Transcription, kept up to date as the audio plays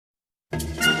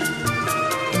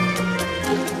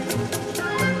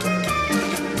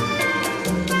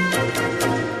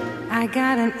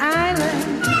an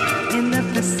island in the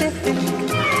Pacific,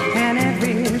 and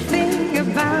everything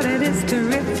about it is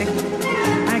terrific.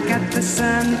 I got the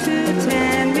sun to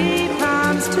tan me,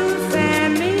 palms to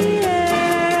fan me,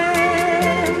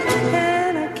 and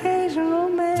an occasional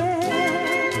man.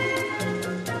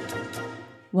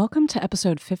 Welcome to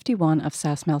episode 51 of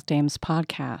Sassmouth Dames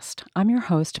podcast. I'm your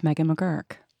host, Megan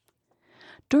McGurk.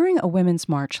 During a Women's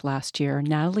March last year,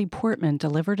 Natalie Portman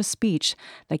delivered a speech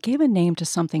that gave a name to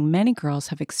something many girls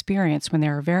have experienced when they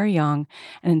are very young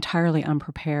and entirely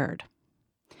unprepared.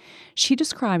 She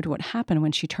described what happened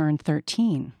when she turned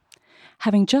 13.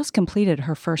 Having just completed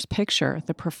her first picture,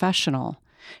 The Professional,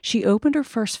 she opened her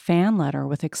first fan letter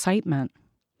with excitement.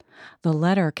 The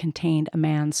letter contained a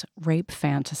man's rape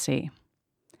fantasy.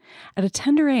 At a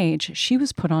tender age, she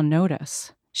was put on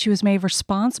notice. She was made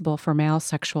responsible for male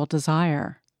sexual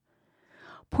desire.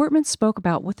 Portman spoke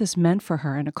about what this meant for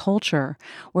her in a culture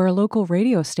where a local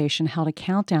radio station held a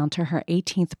countdown to her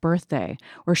 18th birthday,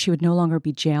 where she would no longer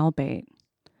be jailbait.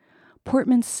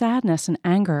 Portman's sadness and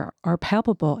anger are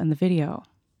palpable in the video.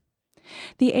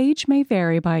 The age may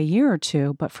vary by a year or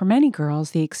two, but for many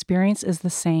girls, the experience is the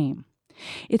same.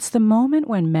 It's the moment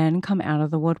when men come out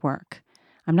of the woodwork.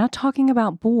 I'm not talking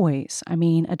about boys, I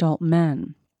mean adult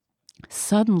men.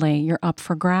 Suddenly, you're up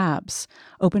for grabs,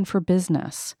 open for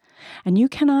business, and you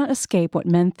cannot escape what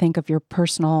men think of your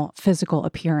personal physical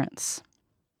appearance.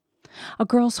 A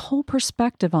girl's whole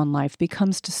perspective on life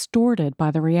becomes distorted by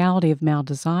the reality of male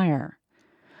desire.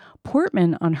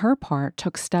 Portman, on her part,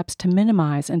 took steps to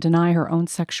minimize and deny her own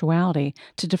sexuality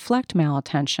to deflect male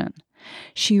attention.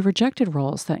 She rejected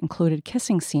roles that included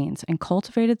kissing scenes and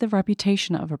cultivated the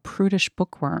reputation of a prudish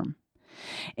bookworm.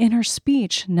 In her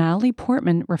speech, Natalie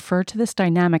Portman referred to this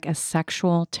dynamic as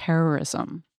sexual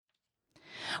terrorism.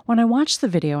 When I watched the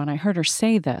video and I heard her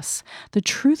say this, the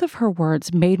truth of her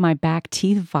words made my back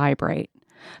teeth vibrate,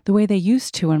 the way they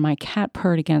used to when my cat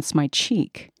purred against my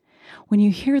cheek. When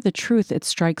you hear the truth, it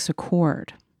strikes a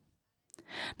chord.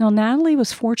 Now, Natalie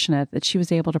was fortunate that she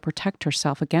was able to protect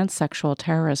herself against sexual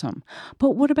terrorism,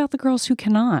 but what about the girls who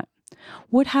cannot?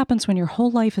 What happens when your whole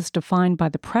life is defined by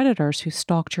the predators who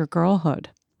stalked your girlhood?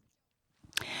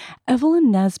 Evelyn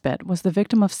Nesbit was the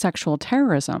victim of sexual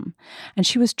terrorism, and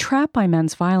she was trapped by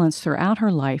men's violence throughout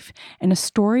her life in a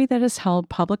story that has held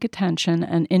public attention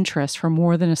and interest for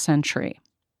more than a century.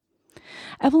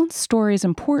 Evelyn's story is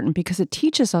important because it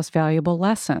teaches us valuable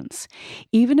lessons.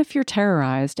 Even if you're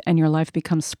terrorized and your life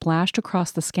becomes splashed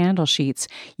across the scandal sheets,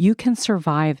 you can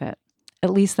survive it.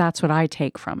 At least that's what I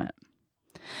take from it.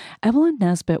 Evelyn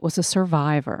Nesbit was a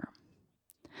survivor.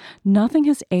 Nothing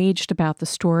has aged about the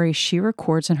story she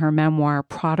records in her memoir,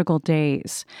 Prodigal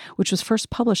Days, which was first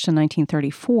published in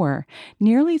 1934,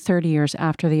 nearly 30 years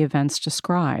after the events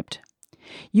described.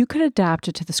 You could adapt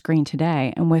it to the screen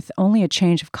today, and with only a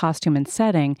change of costume and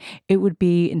setting, it would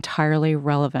be entirely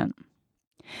relevant.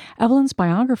 Evelyn's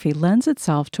biography lends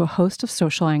itself to a host of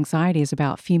social anxieties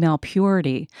about female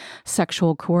purity,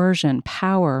 sexual coercion,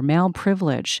 power, male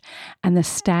privilege, and the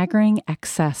staggering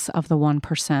excess of the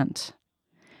 1%.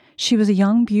 She was a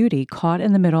young beauty caught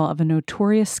in the middle of a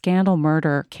notorious scandal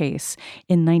murder case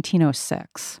in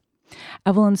 1906.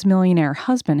 Evelyn's millionaire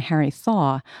husband, Harry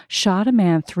Thaw, shot a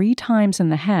man 3 times in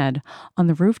the head on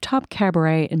the rooftop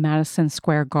cabaret in Madison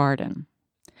Square Garden.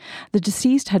 The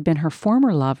deceased had been her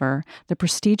former lover, the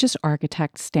prestigious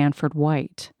architect Stanford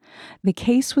White. The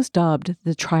case was dubbed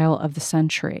the trial of the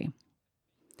century.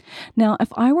 Now, if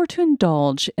I were to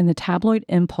indulge in the tabloid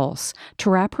impulse to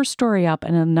wrap her story up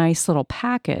in a nice little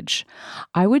package,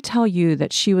 I would tell you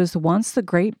that she was once the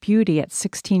great beauty at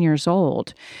 16 years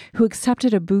old who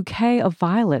accepted a bouquet of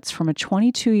violets from a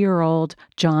 22-year-old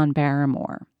John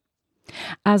Barrymore.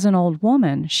 As an old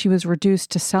woman, she was reduced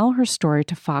to sell her story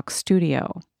to Fox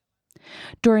Studio.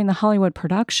 During the Hollywood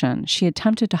production, she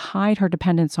attempted to hide her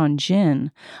dependence on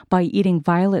gin by eating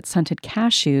violet-scented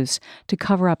cashews to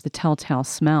cover up the telltale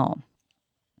smell.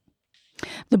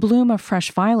 The bloom of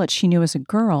fresh violets she knew as a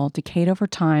girl decayed over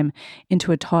time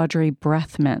into a tawdry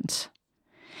breath mint.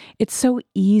 It's so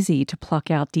easy to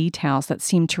pluck out details that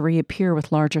seem to reappear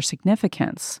with larger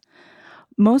significance.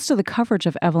 Most of the coverage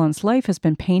of Evelyn's life has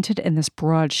been painted in this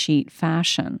broadsheet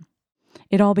fashion.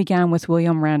 It all began with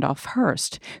William Randolph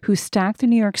Hearst, who stacked the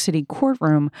New York City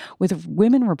courtroom with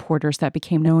women reporters that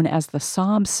became known as the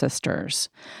Sob Sisters,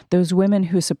 those women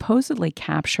who supposedly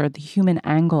captured the human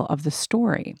angle of the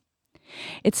story.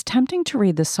 It's tempting to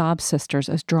read the Sob Sisters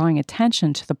as drawing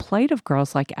attention to the plight of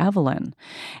girls like Evelyn,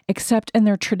 except in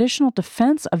their traditional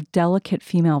defense of delicate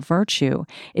female virtue,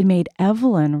 it made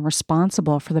Evelyn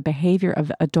responsible for the behavior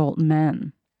of adult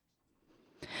men.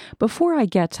 Before I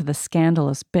get to the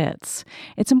scandalous bits,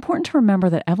 it's important to remember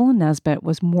that Evelyn Nesbit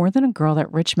was more than a girl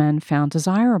that rich men found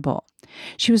desirable.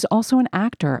 She was also an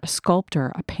actor, a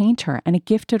sculptor, a painter, and a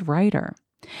gifted writer.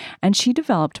 And she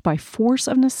developed by force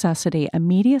of necessity a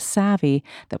media savvy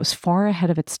that was far ahead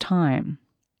of its time.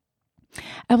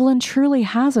 Evelyn truly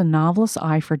has a novelist's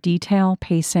eye for detail,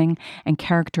 pacing, and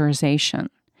characterization.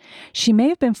 She may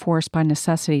have been forced by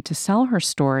necessity to sell her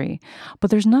story,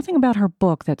 but there's nothing about her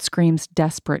book that screams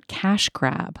desperate cash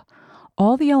grab.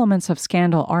 All the elements of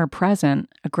scandal are present: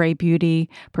 a gray beauty,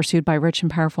 pursued by rich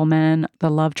and powerful men, the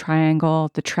love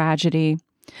triangle, the tragedy.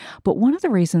 But one of the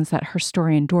reasons that her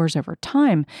story endures over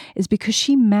time is because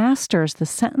she masters the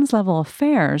sentence-level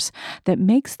affairs that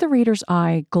makes the reader's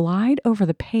eye glide over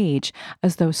the page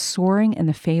as though soaring in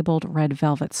the fabled red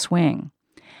velvet swing.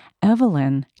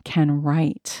 Evelyn can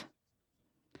write.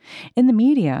 In the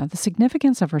media, the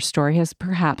significance of her story has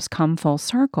perhaps come full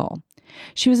circle.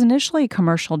 She was initially a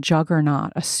commercial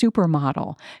juggernaut, a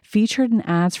supermodel, featured in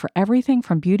ads for everything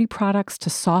from beauty products to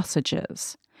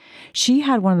sausages. She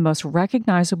had one of the most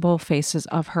recognizable faces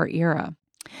of her era.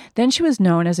 Then she was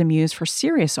known as a muse for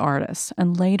serious artists,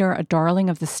 and later a darling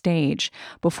of the stage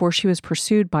before she was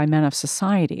pursued by men of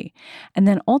society. And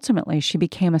then ultimately she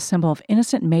became a symbol of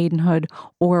innocent maidenhood,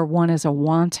 or one as a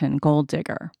wanton gold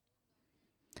digger.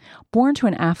 Born to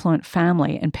an affluent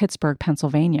family in Pittsburgh,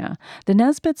 Pennsylvania, the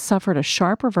Nesbits suffered a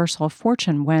sharp reversal of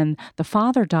fortune when the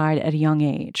father died at a young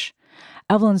age.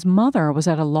 Evelyn's mother was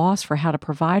at a loss for how to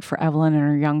provide for Evelyn and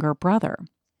her younger brother.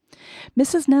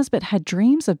 Mrs. Nesbit had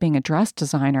dreams of being a dress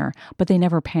designer, but they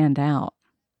never panned out.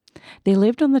 They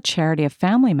lived on the charity of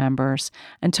family members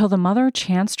until the mother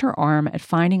chanced her arm at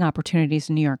finding opportunities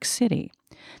in New York City.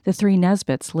 The three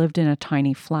Nesbits lived in a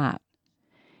tiny flat.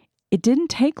 It didn't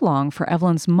take long for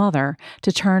Evelyn's mother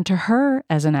to turn to her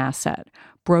as an asset,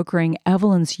 brokering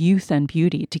Evelyn's youth and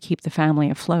beauty to keep the family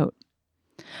afloat.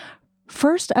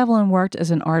 First, Evelyn worked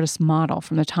as an artist model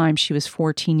from the time she was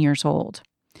 14 years old.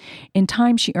 In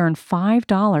time, she earned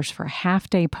 $5 for a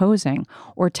half-day posing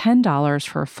or $10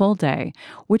 for a full day,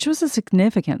 which was a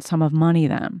significant sum of money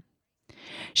then.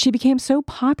 She became so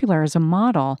popular as a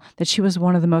model that she was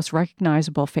one of the most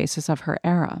recognizable faces of her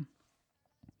era.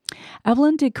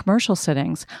 Evelyn did commercial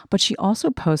sittings, but she also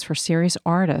posed for serious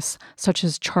artists such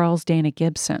as Charles Dana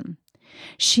Gibson.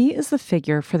 She is the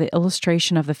figure for the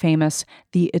illustration of the famous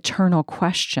The Eternal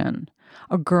Question,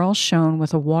 a girl shown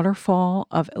with a waterfall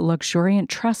of luxuriant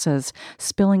tresses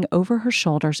spilling over her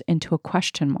shoulders into a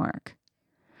question mark.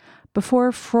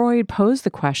 Before Freud posed the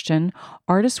question,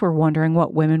 artists were wondering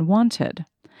what women wanted.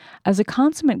 As a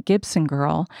consummate Gibson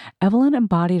girl, Evelyn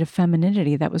embodied a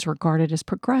femininity that was regarded as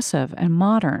progressive and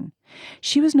modern.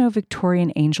 She was no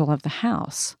Victorian angel of the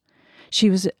house.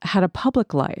 She had a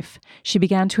public life. She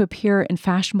began to appear in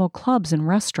fashionable clubs and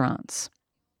restaurants.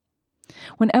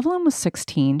 When Evelyn was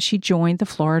 16, she joined the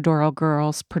Florodora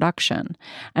Girls production,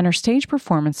 and her stage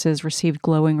performances received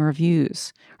glowing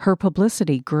reviews. Her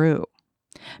publicity grew.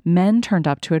 Men turned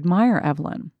up to admire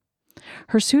Evelyn.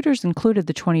 Her suitors included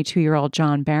the 22-year-old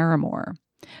John Barrymore.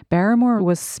 Barrymore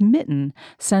was smitten,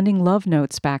 sending love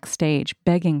notes backstage,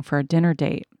 begging for a dinner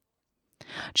date.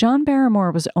 John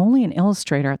Barrymore was only an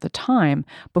illustrator at the time,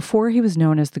 before he was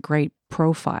known as the Great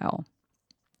Profile.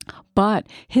 But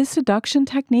his seduction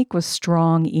technique was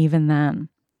strong even then.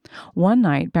 One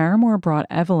night, Barrymore brought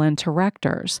Evelyn to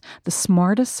Rector's, the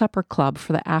smartest supper club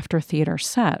for the after-theater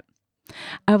set.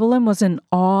 Evelyn was in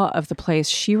awe of the place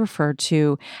she referred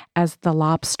to as the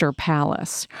Lobster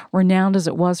Palace, renowned as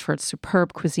it was for its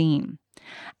superb cuisine.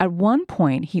 At one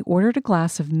point, he ordered a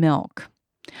glass of milk.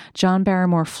 John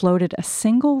Barrymore floated a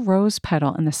single rose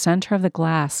petal in the center of the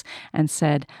glass and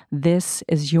said, "This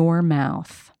is your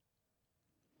mouth."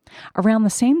 Around the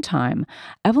same time,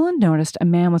 Evelyn noticed a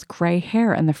man with gray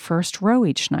hair in the first row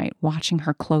each night, watching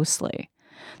her closely.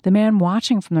 The man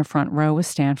watching from the front row was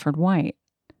Stanford White.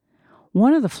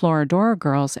 One of the Florodora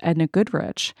girls, Edna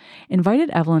Goodrich, invited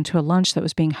Evelyn to a lunch that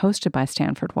was being hosted by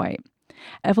Stanford White.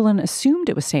 Evelyn assumed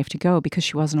it was safe to go because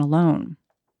she wasn't alone.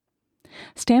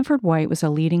 Stanford White was a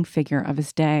leading figure of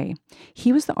his day.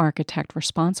 He was the architect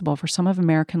responsible for some of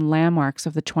American landmarks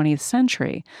of the 20th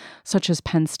century, such as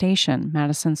Penn Station,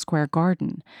 Madison Square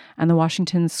Garden, and the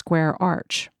Washington Square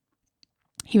Arch.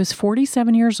 He was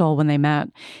 47 years old when they met.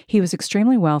 He was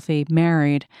extremely wealthy,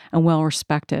 married, and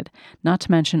well-respected, not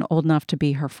to mention old enough to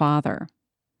be her father.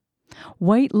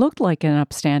 White looked like an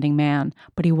upstanding man,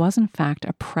 but he was in fact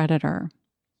a predator.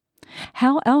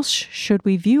 How else should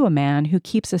we view a man who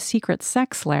keeps a secret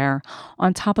sex lair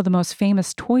on top of the most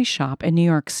famous toy shop in New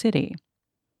York City?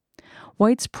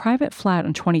 White's private flat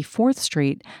on 24th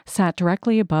Street sat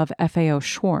directly above FAO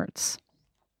Schwarz.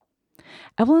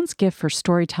 Evelyn's gift for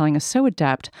storytelling is so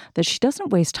adept that she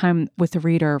doesn't waste time with the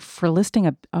reader for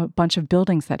listing a bunch of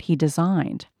buildings that he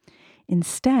designed.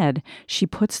 Instead, she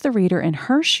puts the reader in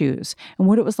her shoes and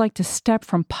what it was like to step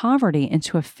from poverty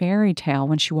into a fairy tale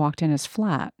when she walked in his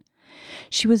flat.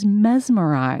 She was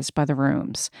mesmerized by the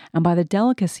rooms and by the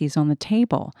delicacies on the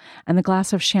table and the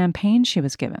glass of champagne she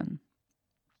was given.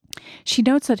 She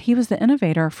notes that he was the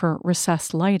innovator for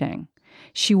recessed lighting.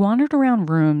 She wandered around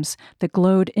rooms that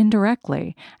glowed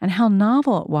indirectly, and how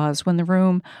novel it was when the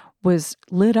room was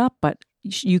lit up but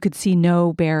you could see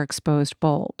no bare exposed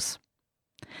bulbs.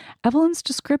 Evelyn's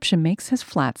description makes his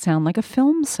flat sound like a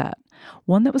film set,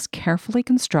 one that was carefully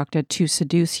constructed to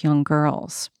seduce young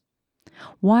girls.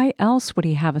 Why else would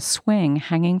he have a swing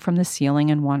hanging from the ceiling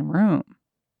in one room?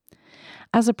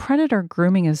 As a predator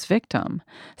grooming his victim,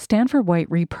 Stanford White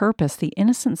repurposed the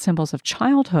innocent symbols of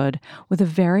childhood with a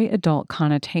very adult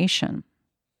connotation.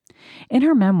 In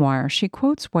her memoir, she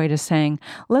quotes White as saying,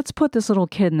 "Let's put this little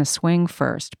kid in the swing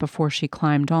first before she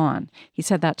climbed on." He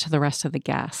said that to the rest of the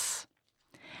guests.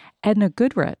 Edna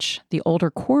Goodrich, the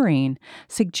older Corinne,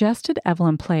 suggested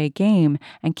Evelyn play a game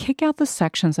and kick out the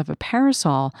sections of a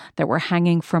parasol that were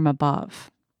hanging from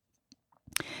above.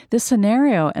 This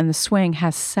scenario in the swing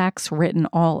has sex written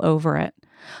all over it.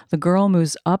 The girl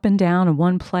moves up and down in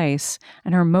one place,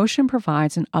 and her motion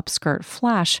provides an upskirt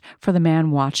flash for the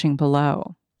man watching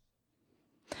below.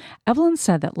 Evelyn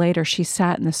said that later she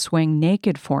sat in the swing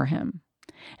naked for him,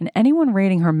 and anyone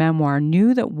reading her memoir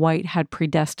knew that White had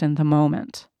predestined the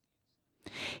moment.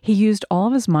 He used all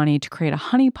of his money to create a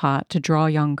honeypot to draw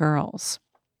young girls.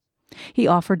 He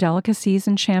offered delicacies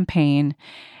and champagne,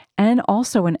 and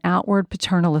also an outward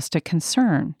paternalistic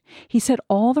concern. He said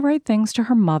all the right things to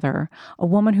her mother, a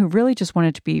woman who really just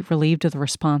wanted to be relieved of the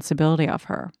responsibility of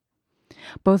her.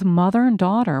 Both mother and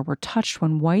daughter were touched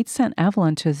when White sent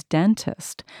Evelyn to his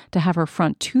dentist to have her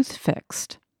front tooth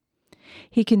fixed.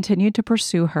 He continued to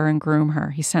pursue her and groom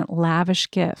her. He sent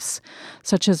lavish gifts,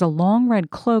 such as a long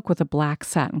red cloak with a black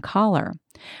satin collar.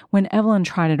 When Evelyn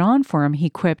tried it on for him, he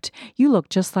quipped, "You look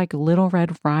just like Little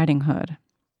Red Riding Hood."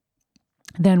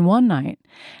 Then one night,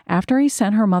 after he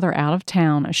sent her mother out of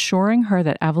town, assuring her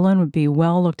that Evelyn would be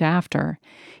well looked after,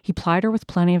 he plied her with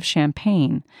plenty of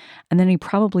champagne, and then he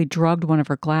probably drugged one of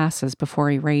her glasses before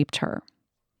he raped her.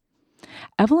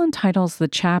 Evelyn titles the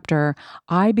chapter,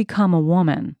 "I Become a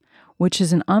Woman," which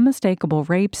is an unmistakable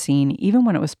rape scene even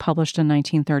when it was published in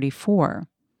 1934.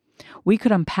 We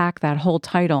could unpack that whole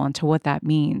title into what that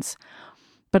means,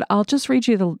 but I'll just read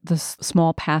you the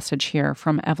small passage here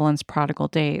from Evelyn's Prodigal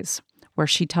Days, where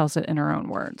she tells it in her own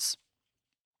words.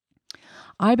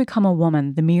 "I become a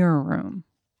woman, the mirror room.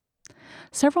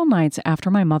 Several nights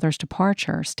after my mother's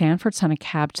departure, Stanford sent a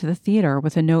cab to the theater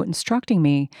with a note instructing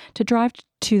me to drive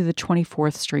to the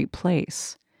 24th Street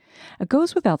place. It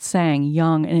goes without saying,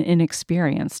 young and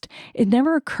inexperienced, it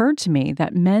never occurred to me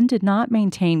that men did not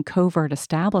maintain covert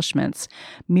establishments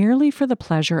merely for the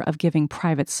pleasure of giving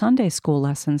private Sunday school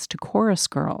lessons to chorus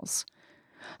girls.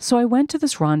 So I went to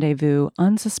this rendezvous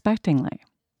unsuspectingly.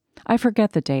 I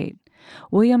forget the date.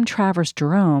 William Travers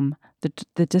Jerome,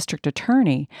 the district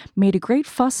attorney, made a great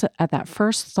fuss at that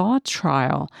first thought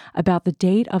trial about the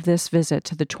date of this visit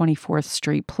to the 24th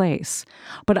Street place,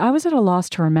 but I was at a loss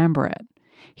to remember it.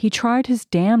 He tried his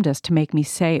damnedest to make me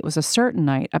say it was a certain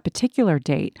night, a particular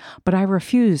date, but I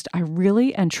refused. I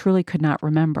really and truly could not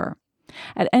remember.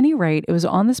 At any rate, it was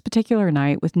on this particular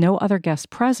night, with no other guest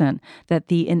present, that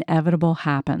the inevitable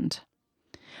happened.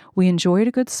 We enjoyed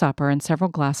a good supper and several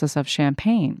glasses of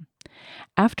champagne.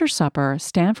 After supper,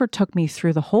 Stanford took me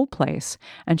through the whole place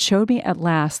and showed me at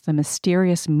last the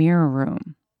mysterious mirror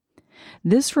room.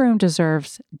 This room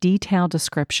deserves detailed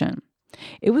description.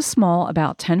 It was small,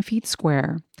 about 10 feet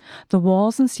square, the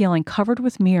walls and ceiling covered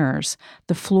with mirrors,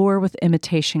 the floor with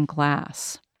imitation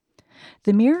glass.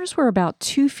 The mirrors were about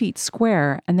 2 feet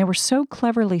square, and they were so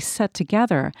cleverly set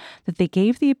together that they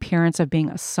gave the appearance of being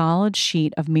a solid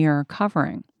sheet of mirror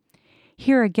covering.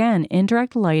 Here again,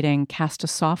 indirect lighting cast a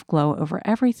soft glow over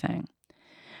everything.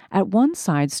 At one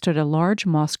side stood a large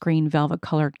moss-green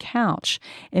velvet-colored couch,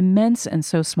 immense in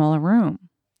so small a room.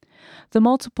 The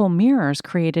multiple mirrors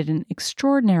created an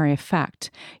extraordinary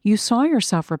effect. You saw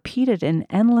yourself repeated in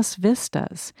endless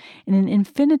vistas, in an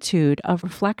infinitude of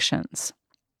reflections.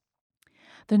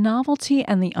 The novelty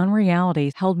and the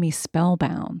unreality held me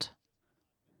spellbound.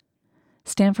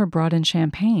 Stanford brought in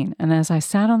champagne, and as I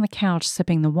sat on the couch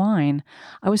sipping the wine,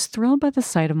 I was thrilled by the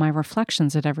sight of my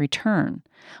reflections at every turn.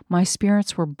 My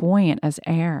spirits were buoyant as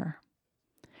air.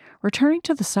 Returning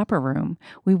to the supper room,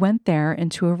 we went there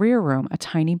into a rear room, a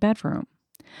tiny bedroom.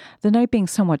 The night being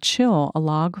somewhat chill, a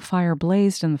log fire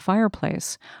blazed in the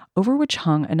fireplace, over which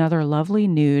hung another lovely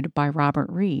nude by Robert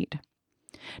Reed.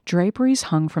 Draperies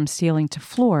hung from ceiling to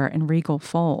floor in regal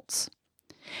folds.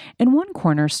 In one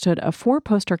corner stood a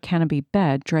 4-poster canopy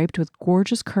bed draped with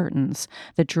gorgeous curtains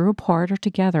that drew apart or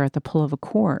together at the pull of a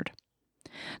cord.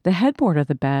 The headboard of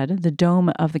the bed, the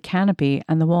dome of the canopy,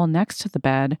 and the wall next to the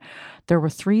bed, there were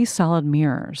 3 solid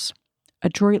mirrors.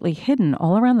 Adroitly hidden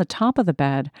all around the top of the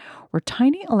bed were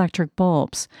tiny electric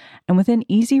bulbs, and within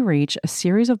easy reach a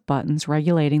series of buttons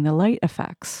regulating the light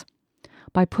effects.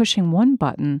 By pushing one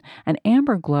button, an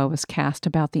amber glow was cast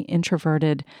about the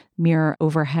introverted mirror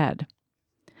overhead.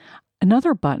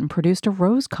 Another button produced a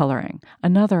rose coloring,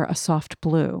 another a soft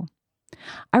blue.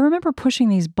 I remember pushing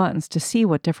these buttons to see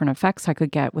what different effects I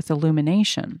could get with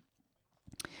illumination.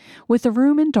 With the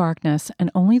room in darkness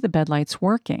and only the bedlights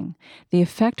working, the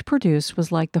effect produced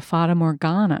was like the Fata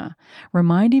Morgana,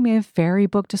 reminding me of fairy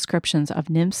book descriptions of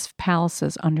nymphs'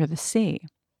 palaces under the sea.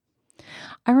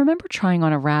 I remember trying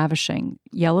on a ravishing,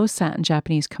 yellow satin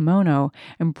Japanese kimono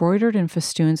embroidered in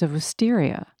festoons of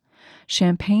wisteria.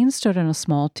 Champagne stood on a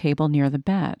small table near the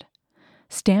bed.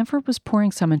 Stanford was pouring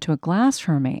some into a glass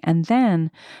for me, and then,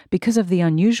 because of the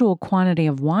unusual quantity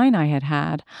of wine I had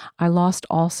had, I lost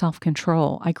all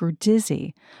self-control. I grew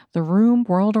dizzy. The room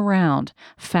whirled around,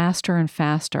 faster and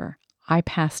faster. I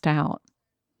passed out.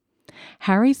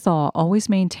 Harry Thaw always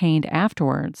maintained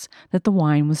afterwards that the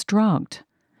wine was drugged.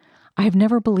 I have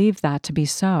never believed that to be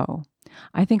so.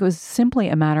 I think it was simply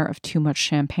a matter of too much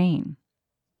champagne.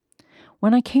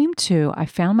 When I came to, I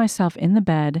found myself in the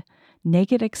bed,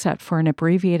 naked except for an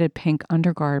abbreviated pink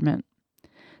undergarment.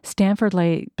 Stanford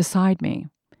lay beside me.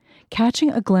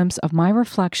 Catching a glimpse of my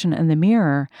reflection in the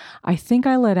mirror, I think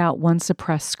I let out one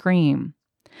suppressed scream.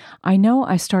 I know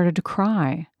I started to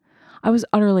cry. I was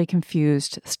utterly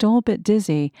confused, still a bit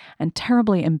dizzy, and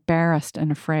terribly embarrassed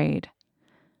and afraid.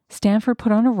 Stanford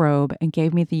put on a robe and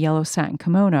gave me the yellow satin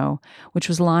kimono, which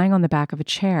was lying on the back of a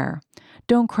chair.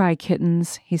 "Don't cry,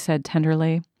 Kittens," he said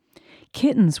tenderly.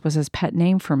 Kittens was his pet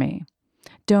name for me.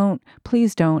 "Don't,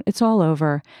 please don't, it's all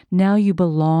over. Now you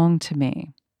belong to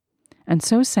me." And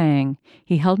so saying,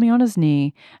 he held me on his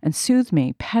knee and soothed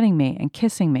me, petting me and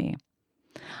kissing me.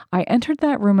 I entered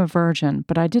that room a virgin,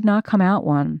 but I did not come out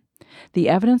one. The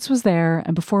evidence was there,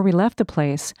 and before we left the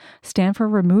place,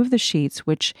 Stanford removed the sheets,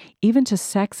 which, even to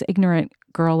sex-ignorant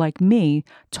girl like me,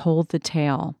 told the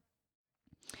tale.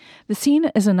 The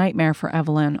scene is a nightmare for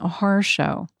Evelyn, a horror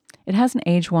show. It hasn't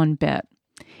aged one bit.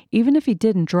 Even if he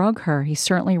didn't drug her, he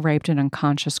certainly raped an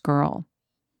unconscious girl.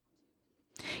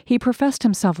 He professed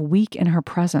himself weak in her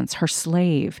presence, her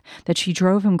slave, that she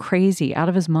drove him crazy, out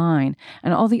of his mind,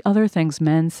 and all the other things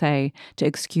men say to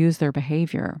excuse their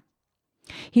behavior.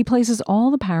 He places all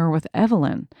the power with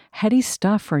Evelyn, heady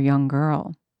stuff for a young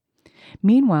girl.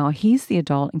 Meanwhile, he's the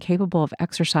adult incapable of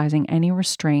exercising any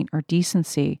restraint or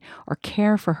decency or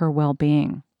care for her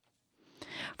well-being.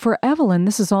 For Evelyn,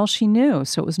 this is all she knew,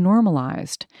 so it was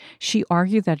normalized. She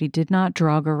argued that he did not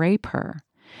drug or rape her.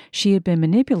 She had been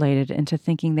manipulated into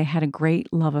thinking they had a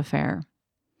great love affair.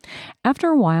 After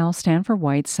a while, Stanford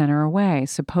White sent her away,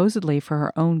 supposedly for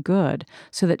her own good,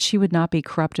 so that she would not be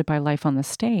corrupted by life on the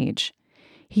stage.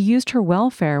 He used her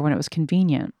welfare when it was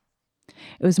convenient.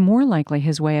 It was more likely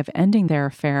his way of ending their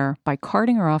affair by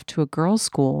carting her off to a girls'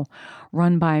 school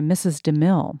run by Mrs.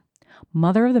 DeMille,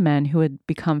 mother of the men who had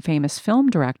become famous film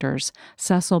directors,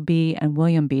 Cecil B. and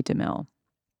William B. DeMille.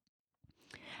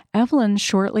 Evelyn,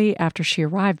 shortly after she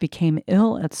arrived, became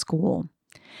ill at school.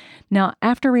 Now,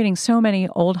 after reading so many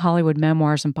old Hollywood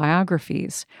memoirs and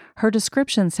biographies, her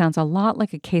description sounds a lot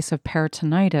like a case of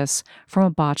peritonitis from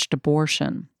a botched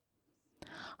abortion.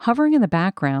 Hovering in the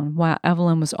background while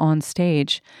Evelyn was on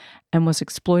stage and was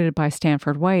exploited by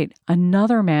Stanford White,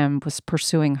 another man was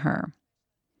pursuing her.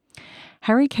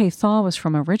 Harry K. Thaw was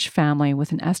from a rich family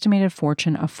with an estimated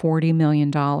fortune of $40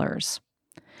 million.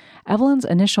 Evelyn's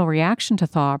initial reaction to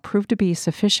Thaw proved to be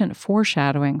sufficient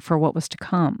foreshadowing for what was to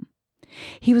come.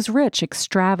 He was rich,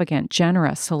 extravagant,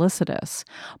 generous, solicitous,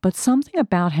 but something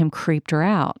about him creeped her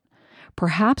out.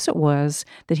 Perhaps it was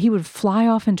that he would fly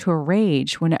off into a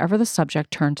rage whenever the subject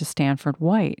turned to Stanford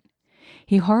White.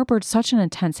 He harbored such an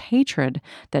intense hatred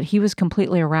that he was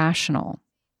completely irrational.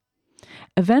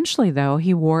 Eventually, though,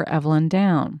 he wore Evelyn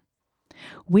down.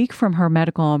 Weak from her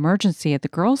medical emergency at the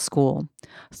girls' school,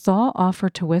 Thaw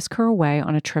offered to whisk her away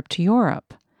on a trip to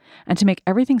Europe. And to make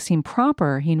everything seem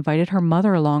proper, he invited her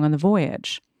mother along on the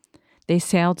voyage. They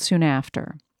sailed soon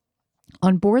after.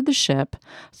 On board the ship,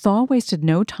 Thaw wasted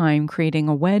no time creating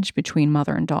a wedge between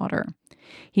mother and daughter.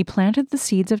 He planted the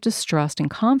seeds of distrust and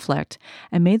conflict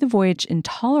and made the voyage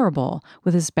intolerable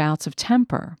with his bouts of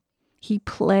temper. He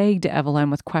plagued Evelyn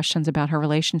with questions about her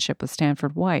relationship with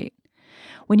Stanford White.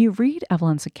 When you read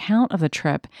Evelyn's account of the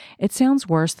trip, it sounds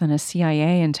worse than a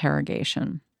CIA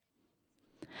interrogation.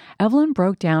 Evelyn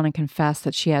broke down and confessed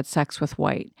that she had sex with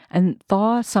White, and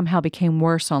Thaw somehow became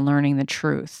worse on learning the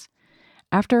truth.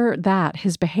 After that,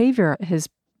 his behavior, his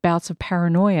bouts of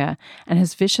paranoia, and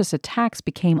his vicious attacks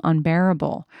became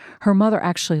unbearable. Her mother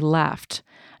actually left,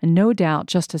 and no doubt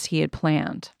just as he had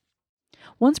planned.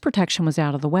 Once protection was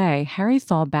out of the way, Harry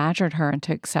Thaw badgered her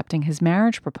into accepting his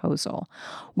marriage proposal,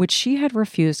 which she had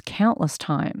refused countless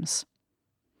times.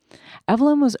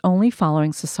 Evelyn was only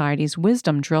following society's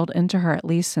wisdom drilled into her at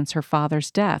least since her father's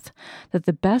death, that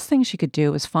the best thing she could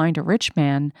do was find a rich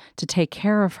man to take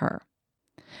care of her.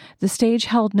 The stage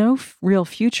held no real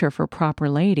future for proper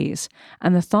ladies,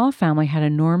 and the Thaw family had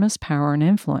enormous power and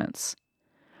influence.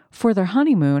 For their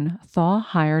honeymoon, Thaw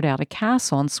hired out a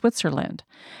castle in Switzerland.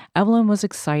 Evelyn was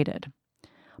excited.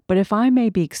 But if I may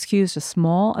be excused a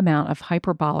small amount of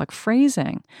hyperbolic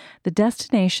phrasing, the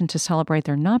destination to celebrate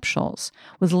their nuptials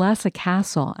was less a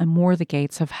castle and more the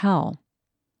gates of hell.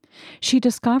 She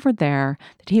discovered there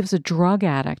that he was a drug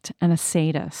addict and a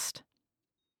sadist.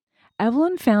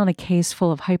 Evelyn found a case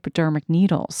full of hypodermic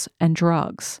needles and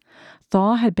drugs.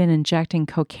 Thaw had been injecting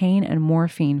cocaine and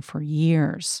morphine for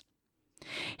years.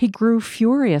 He grew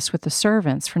furious with the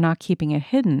servants for not keeping it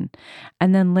hidden,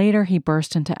 and then later he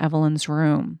burst into Evelyn's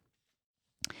room.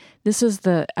 This is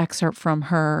the excerpt from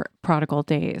her prodigal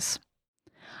days.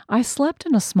 I slept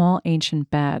in a small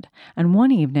ancient bed, and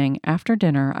one evening, after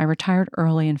dinner, I retired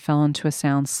early and fell into a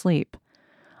sound sleep.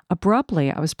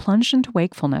 Abruptly, I was plunged into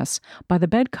wakefulness by the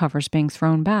bed covers being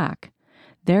thrown back.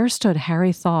 There stood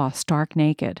Harry Thaw, stark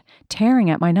naked, tearing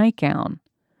at my nightgown.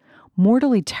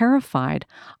 Mortally terrified,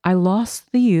 I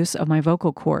lost the use of my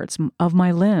vocal cords, of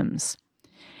my limbs.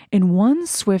 In one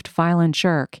swift, violent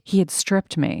jerk, he had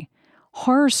stripped me.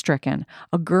 Horror-stricken,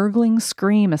 a gurgling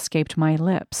scream escaped my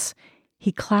lips.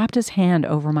 He clapped his hand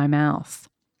over my mouth.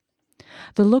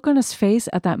 The look on his face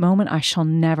at that moment I shall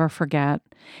never forget.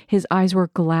 His eyes were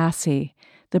glassy,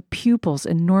 the pupils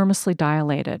enormously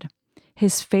dilated.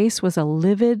 His face was a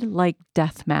livid, like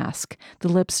death mask, the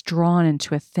lips drawn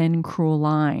into a thin, cruel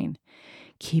line.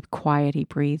 "Keep quiet," he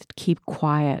breathed, "keep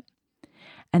quiet."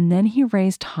 And then he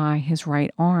raised high his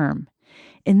right arm.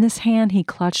 In this hand he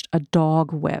clutched a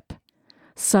dog whip.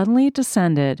 Suddenly it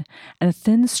descended, and a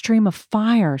thin stream of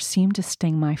fire seemed to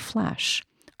sting my flesh.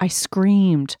 I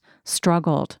screamed,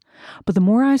 struggled. But the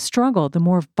more I struggled, the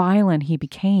more violent he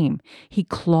became. He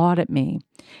clawed at me.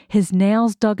 His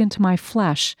nails dug into my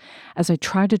flesh as I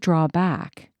tried to draw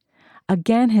back.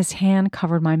 Again his hand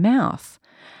covered my mouth.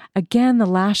 Again the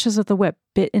lashes of the whip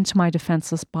bit into my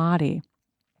defenseless body.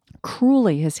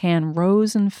 Cruelly his hand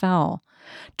rose and fell.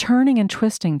 Turning and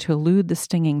twisting to elude the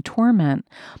stinging torment,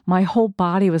 my whole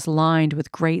body was lined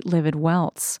with great livid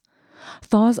welts.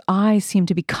 Thaw's eyes seemed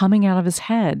to be coming out of his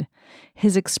head.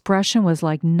 His expression was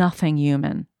like nothing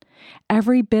human.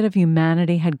 Every bit of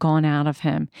humanity had gone out of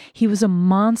him. He was a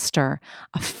monster,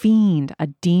 a fiend, a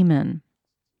demon.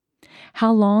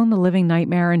 How long the living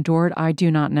nightmare endured, I do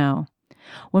not know.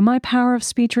 When my power of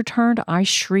speech returned, I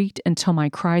shrieked until my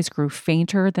cries grew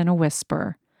fainter than a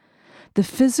whisper. The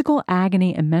physical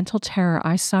agony and mental terror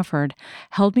I suffered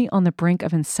held me on the brink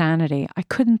of insanity. I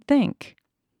couldn't think.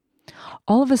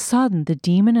 All of a sudden, the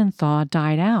demon in Thaw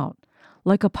died out.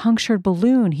 Like a punctured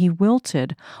balloon, he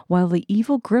wilted while the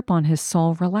evil grip on his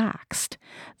soul relaxed.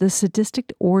 The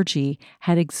sadistic orgy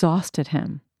had exhausted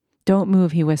him. "Don't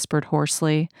move," he whispered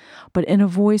hoarsely, but in a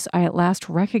voice I at last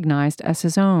recognized as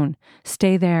his own.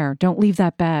 "Stay there. Don't leave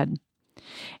that bed."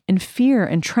 In fear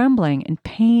and trembling, in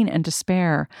pain and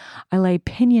despair, I lay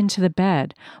pinioned to the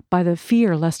bed by the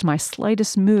fear lest my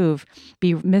slightest move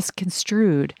be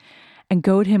misconstrued and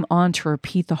goad him on to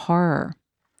repeat the horror.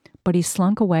 But he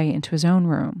slunk away into his own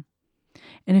room.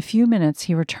 In a few minutes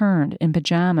he returned in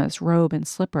pajamas, robe, and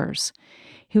slippers.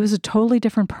 He was a totally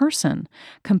different person,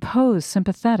 composed,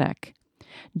 sympathetic.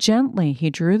 Gently he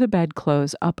drew the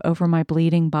bedclothes up over my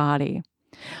bleeding body.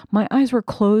 My eyes were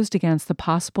closed against the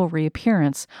possible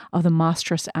reappearance of the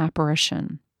monstrous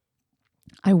apparition.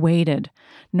 I waited,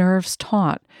 nerves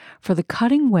taut, for the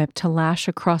cutting whip to lash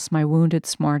across my wounded,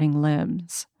 smarting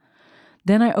limbs.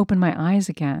 Then I opened my eyes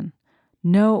again.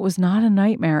 No, it was not a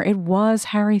nightmare. It was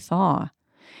Harry Thaw.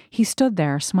 He stood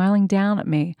there, smiling down at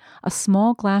me, a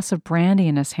small glass of brandy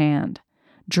in his hand.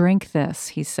 "Drink this,"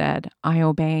 he said. I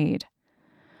obeyed.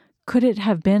 Could it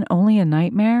have been only a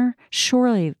nightmare?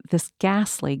 Surely this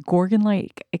ghastly,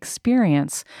 Gorgon-like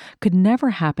experience could never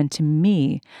happen to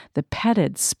me, the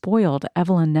petted, spoiled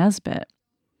Evelyn Nesbit.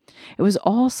 It was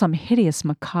all some hideous,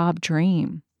 macabre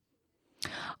dream.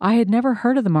 I had never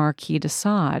heard of the Marquis de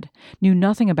Sade, knew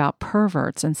nothing about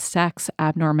perverts and sex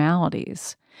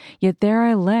abnormalities. Yet there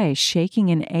I lay, shaking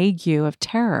in ague of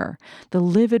terror, the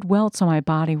livid welts on my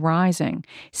body rising,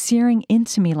 searing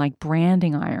into me like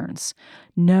branding irons.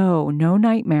 No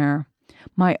nightmare.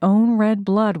 My own red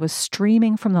blood was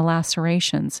streaming from the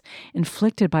lacerations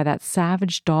inflicted by that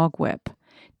savage dog whip.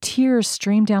 Tears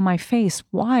streamed down my face.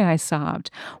 Why, I sobbed.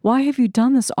 Why have you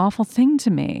done this awful thing to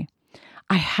me?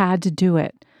 I had to do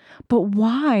it. But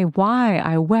why?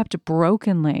 I wept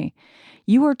brokenly.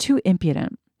 You are too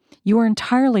impudent. You are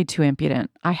entirely too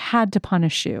impudent. I had to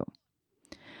punish you.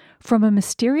 From a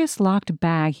mysterious locked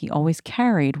bag he always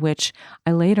carried, which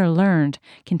I later learned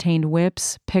contained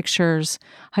whips, pictures,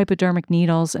 hypodermic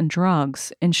needles, and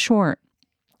drugs. In short,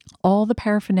 all the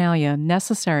paraphernalia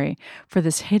necessary for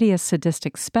this hideous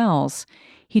sadistic spells,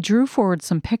 he drew forward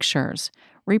some pictures,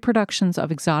 reproductions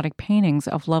of exotic paintings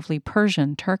of lovely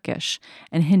Persian, Turkish,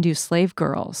 and Hindu slave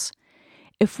girls.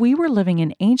 If we were living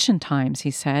in ancient times,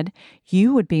 he said,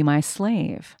 you would be my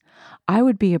slave. I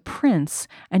would be a prince,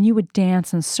 and you would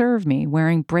dance and serve me,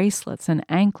 wearing bracelets and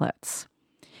anklets.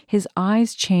 His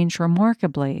eyes changed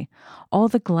remarkably. All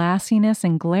the glassiness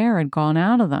and glare had gone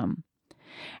out of them.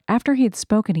 After he had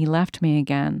spoken, he left me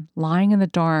again, lying in the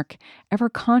dark, ever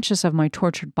conscious of my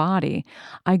tortured body.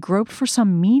 I groped for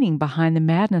some meaning behind the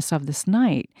madness of this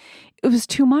night. It was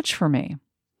too much for me.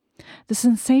 The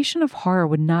sensation of horror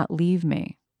would not leave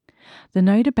me. The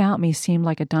night about me seemed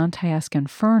like a Dantesque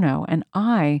inferno, and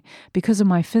I, because of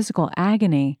my physical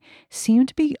agony, seemed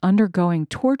to be undergoing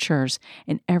tortures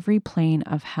in every plane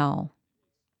of hell.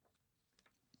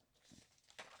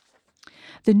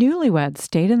 The newlyweds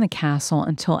stayed in the castle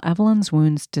until Evelyn's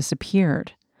wounds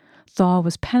disappeared. Thaw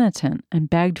was penitent and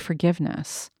begged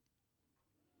forgiveness.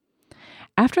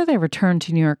 After they returned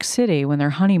to New York City, when their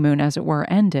honeymoon, as it were,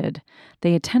 ended,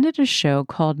 they attended a show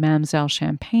called Mademoiselle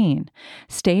Champagne,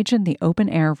 staged in the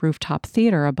open-air rooftop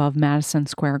theater above Madison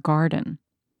Square Garden.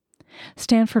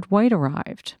 Stanford White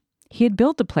arrived. He had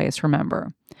built the place,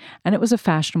 remember, and it was a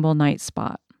fashionable night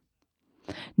spot.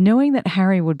 Knowing that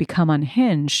Harry would become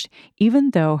unhinged,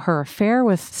 even though her affair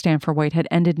with Stanford White had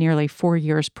ended nearly 4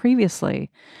 years previously,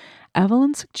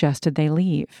 Evelyn suggested they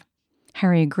leave.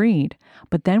 Harry agreed,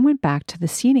 but then went back to the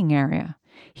seating area.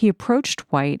 He approached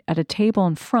White at a table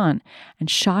in front and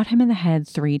shot him in the head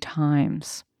 3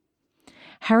 times.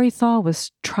 Harry Thaw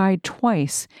was tried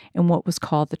twice in what was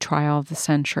called the trial of the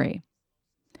century.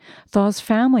 Thaw's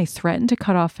family threatened to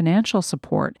cut off financial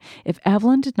support if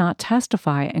Evelyn did not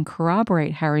testify and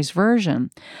corroborate Harry's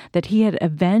version that he had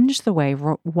avenged the way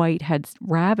White had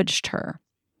ravaged her.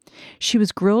 She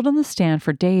was grilled on the stand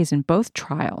for days in both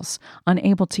trials,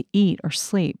 unable to eat or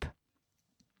sleep.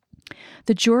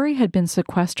 The jury had been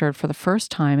sequestered for the first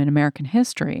time in American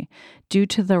history due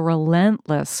to the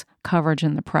relentless coverage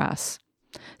in the press.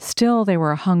 Still, they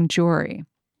were a hung jury.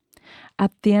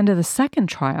 At the end of the second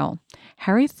trial,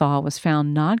 Harry Thaw was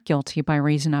found not guilty by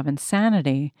reason of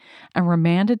insanity and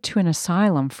remanded to an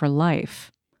asylum for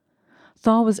life.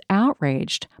 Thaw was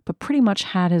outraged, but pretty much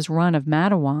had his run of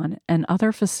Matewan and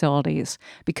other facilities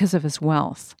because of his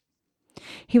wealth.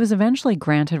 He was eventually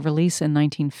granted release in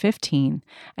 1915,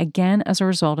 again as a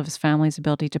result of his family's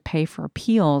ability to pay for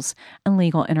appeals and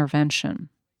legal intervention.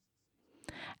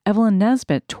 Evelyn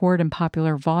Nesbit toured in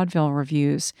popular vaudeville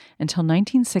revues until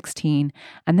 1916,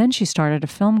 and then she started a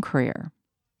film career.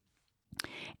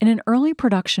 In an early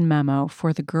production memo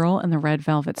for The Girl in the Red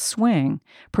Velvet Swing,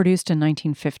 produced in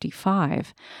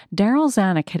 1955, Darryl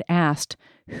Zanuck had asked,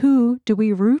 "Who do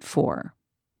we root for?"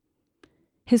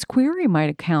 His query might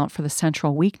account for the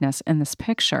central weakness in this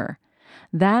picture,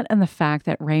 that and the fact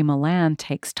that Ray Milland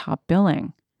takes top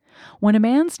billing. When a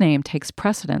man's name takes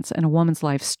precedence in a woman's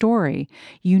life story,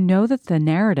 you know that the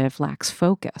narrative lacks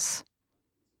focus.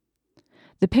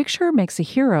 The picture makes a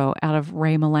hero out of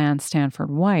Ray Milland Stanford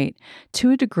White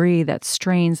to a degree that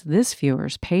strains this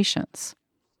viewer's patience.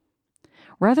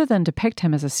 Rather than depict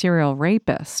him as a serial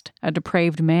rapist, a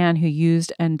depraved man who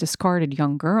used and discarded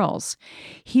young girls,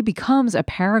 he becomes a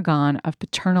paragon of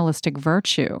paternalistic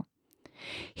virtue.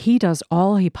 He does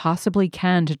all he possibly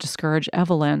can to discourage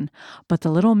Evelyn, but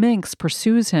the little minx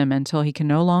pursues him until he can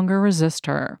no longer resist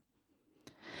her.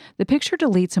 The picture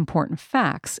deletes important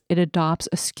facts. It adopts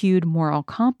a skewed moral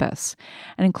compass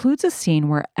and includes a scene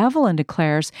where Evelyn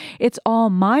declares, "It's all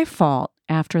my fault,"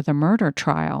 after the murder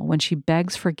trial when she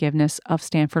begs forgiveness of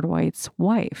Stanford White's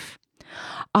wife.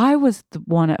 "I was the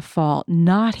one at fault,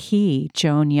 not he,"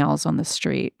 Joan yells on the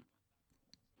street.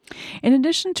 In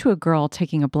addition to a girl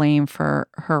taking a blame for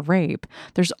her rape,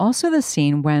 there's also the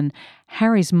scene when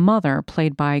Harry's mother,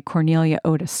 played by Cornelia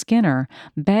Otis Skinner,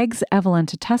 begs Evelyn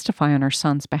to testify on her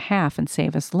son's behalf and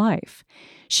save his life.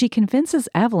 She convinces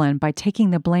Evelyn by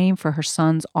taking the blame for her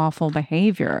son's awful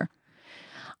behavior.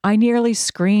 I nearly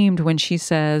screamed when she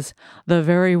says, "The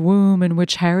very womb in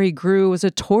which Harry grew was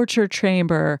a torture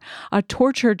chamber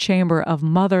of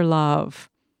mother love."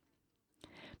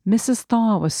 Mrs.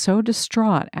 Thaw was so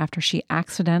distraught after she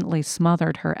accidentally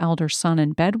smothered her elder son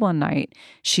in bed one night,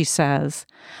 she says,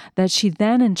 that she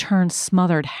then in turn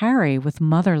smothered Harry with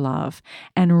mother love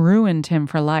and ruined him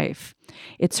for life.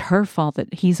 It's her fault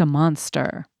that he's a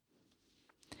monster.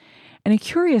 In a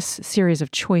curious series of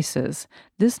choices,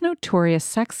 this notorious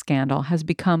sex scandal has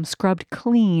become scrubbed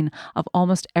clean of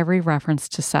almost every reference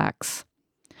to sex.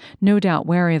 No doubt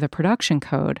wary of the production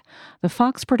code, the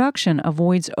Fox production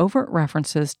avoids overt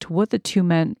references to what the two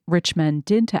rich men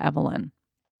did to Evelyn.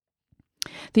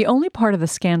 The only part of the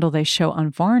scandal they show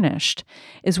unvarnished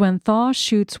is when Thaw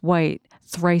shoots White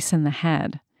thrice in the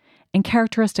head. In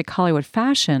characteristic Hollywood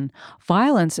fashion,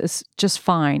 violence is just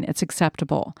fine, it's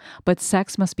acceptable, but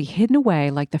sex must be hidden away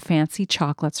like the fancy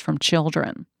chocolates from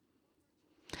children.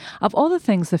 Of all the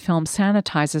things the film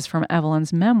sanitizes from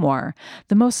Evelyn's memoir,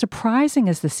 the most surprising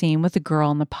is the scene with the girl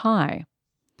and the pie.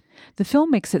 The film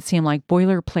makes it seem like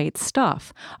boilerplate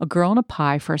stuff, a girl and a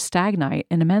pie for a stag night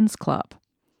in a men's club.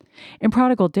 In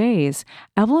Prodigal Days,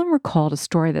 Evelyn recalled a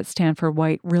story that Stanford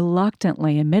White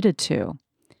reluctantly admitted to.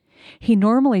 He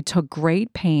normally took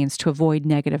great pains to avoid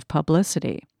negative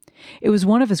publicity. It was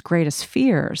one of his greatest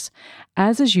fears,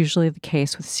 as is usually the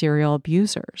case with serial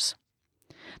abusers.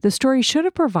 The story should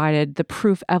have provided the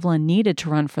proof Evelyn needed to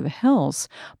run for the hills,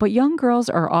 but young girls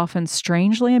are often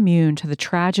strangely immune to the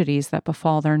tragedies that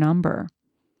befall their number.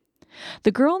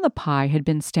 The girl in the pie had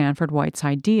been Stanford White's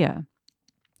idea.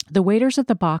 The waiters at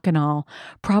the Bacchanal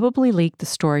probably leaked the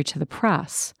story to the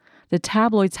press. The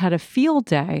tabloids had a field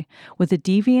day with the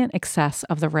deviant excess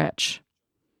of the rich.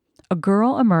 A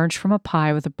girl emerged from a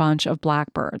pie with a bunch of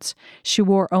blackbirds. She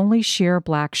wore only sheer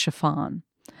black chiffon.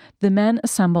 The men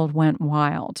assembled went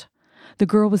wild. The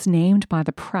girl was named by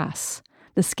the press.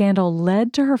 The scandal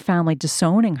led to her family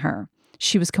disowning her.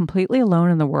 She was completely alone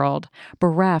in the world,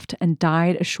 bereft, and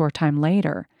died a short time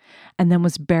later, and then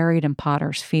was buried in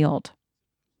Potter's Field.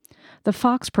 The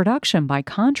Fox production, by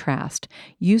contrast,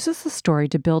 uses the story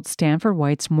to build Stanford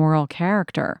White's moral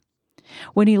character.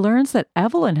 When he learns that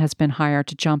Evelyn has been hired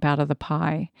to jump out of the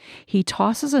pie, he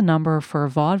tosses a number for a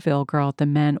vaudeville girl at the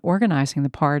men organizing the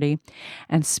party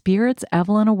and spirits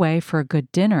Evelyn away for a good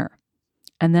dinner,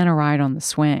 and then a ride on the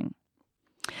swing.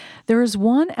 There is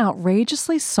one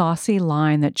outrageously saucy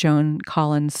line that Joan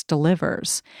Collins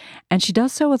delivers, and she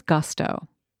does so with gusto.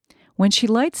 When she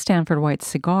lights Stanford White's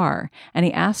cigar, and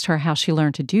he asked her how she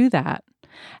learned to do that,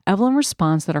 Evelyn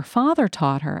responds that her father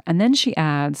taught her, and then she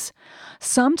adds,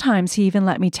 "Sometimes he even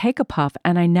let me take a puff,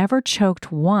 and I never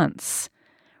choked once."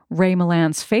 Ray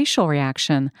Milland's facial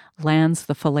reaction lands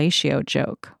the fellatio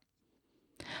joke.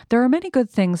 There are many good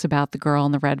things about The Girl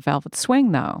in the Red Velvet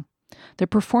Swing, though. The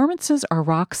performances are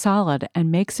rock solid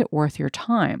and makes it worth your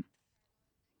time.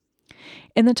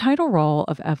 In the title role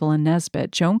of Evelyn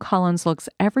Nesbit, Joan Collins looks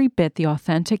every bit the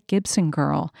authentic Gibson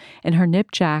girl in her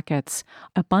knit jackets,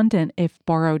 abundant if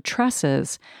borrowed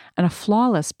tresses, and a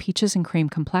flawless peaches and cream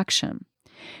complexion.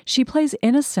 She plays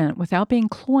innocent without being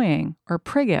cloying or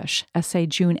priggish, as say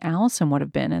June Allison would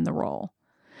have been in the role.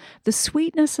 The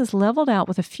sweetness is leveled out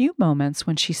with a few moments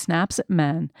when she snaps at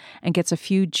men and gets a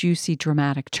few juicy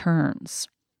dramatic turns.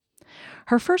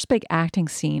 Her first big acting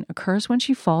scene occurs when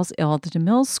she falls ill at the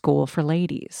DeMille School for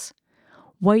Ladies.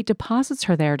 White deposits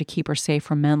her there to keep her safe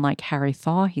from men like Harry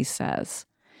Thaw, he says.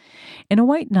 In a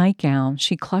white nightgown,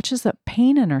 she clutches at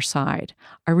pain in her side.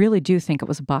 I really do think it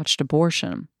was a botched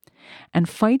abortion. And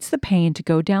fights the pain to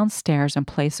go downstairs and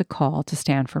place a call to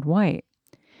Stanford White.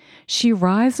 She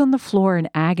writhes on the floor in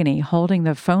agony, holding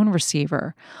the phone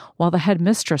receiver, while the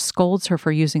headmistress scolds her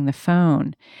for using the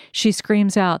phone. She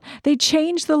screams out, "They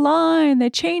changed the line! They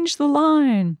changed the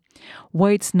line!"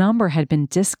 White's number had been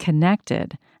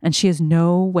disconnected, and she has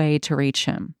no way to reach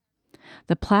him.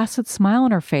 The placid smile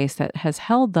on her face that has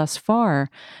held thus far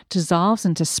dissolves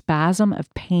into spasm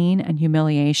of pain and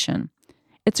humiliation.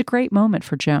 It's a great moment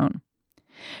for Joan.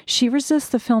 She resists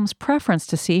the film's preference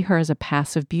to see her as a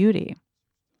passive beauty.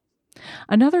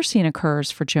 Another scene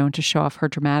occurs for Joan to show off her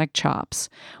dramatic chops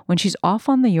when she's off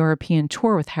on the European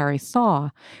tour with Harry Thaw,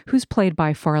 who's played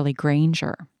by Farley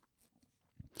Granger.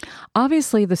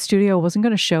 Obviously, the studio wasn't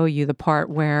going to show you the part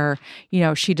where,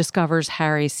 she discovers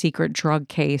Harry's secret drug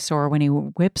case or when he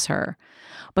whips her,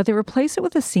 but they replace it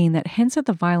with a scene that hints at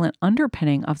the violent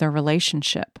underpinning of their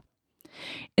relationship.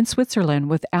 In Switzerland,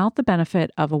 without the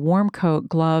benefit of a warm coat,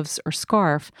 gloves, or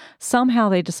scarf, somehow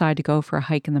they decide to go for a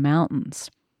hike in the mountains.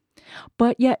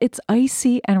 But yet it's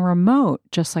icy and remote,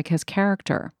 just like his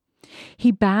character.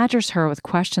 He badgers her with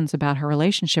questions about her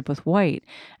relationship with White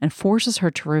and forces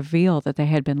her to reveal that they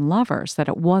had been lovers, that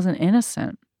it wasn't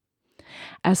innocent.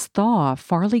 As Thaw,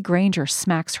 Farley Granger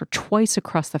smacks her twice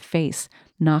across the face,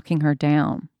 knocking her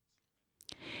down.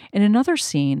 In another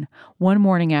scene, one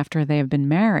morning after they have been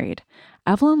married,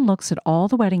 Evelyn looks at all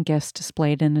the wedding gifts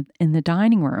displayed in the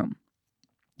dining room.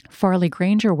 Farley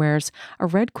Granger wears a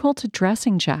red quilted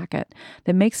dressing jacket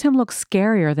that makes him look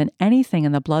scarier than anything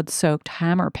in the blood-soaked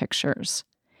Hammer pictures.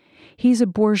 He's a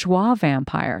bourgeois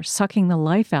vampire, sucking the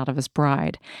life out of his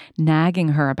bride, nagging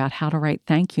her about how to write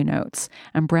thank you notes,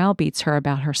 and browbeats her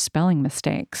about her spelling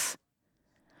mistakes.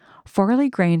 Farley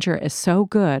Granger is so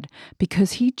good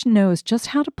because he knows just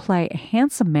how to play a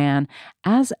handsome man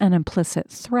as an implicit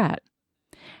threat,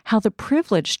 how the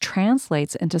privilege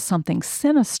translates into something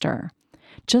sinister,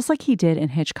 just like he did in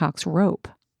Hitchcock's Rope.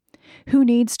 Who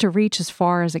needs to reach as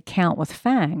far as a count with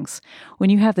fangs when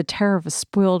you have the terror of a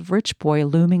spoiled rich boy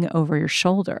looming over your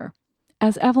shoulder?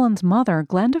 As Evelyn's mother,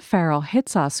 Glenda Farrell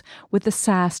hits us with the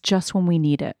sass just when we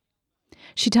need it.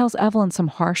 She tells Evelyn some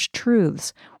harsh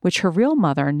truths, which her real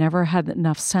mother never had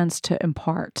enough sense to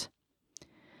impart.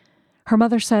 Her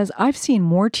mother says, "I've seen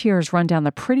more tears run down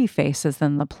the pretty faces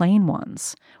than the plain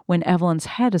ones," when Evelyn's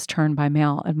head is turned by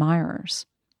male admirers.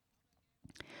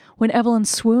 When Evelyn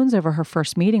swoons over her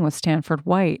first meeting with Stanford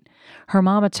White, her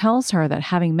mama tells her that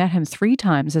having met him 3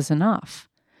 times is enough.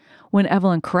 When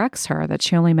Evelyn corrects her that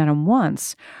she only met him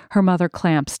once, her mother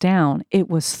clamps down. It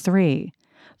was 3.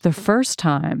 The first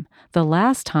time, the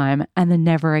last time, and the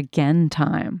never again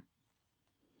time.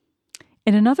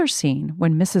 In another scene,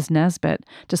 when Mrs. Nesbit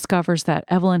discovers that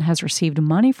Evelyn has received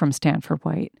money from Stanford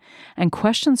White and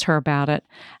questions her about it,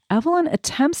 Evelyn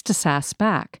attempts to sass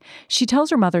back. She tells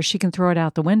her mother she can throw it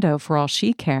out the window for all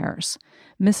she cares.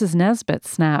 Mrs. Nesbit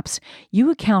snaps,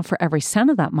 "You account for every cent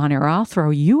of that money or I'll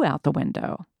throw you out the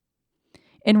window."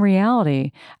 In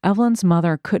reality, Evelyn's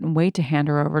mother couldn't wait to hand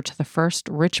her over to the first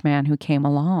rich man who came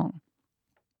along.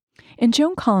 In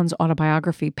Joan Collins'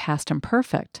 autobiography, Past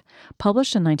Imperfect,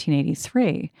 published in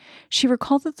 1983, she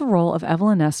recalled that the role of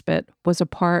Evelyn Nesbit was a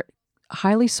part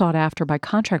highly sought after by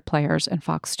contract players in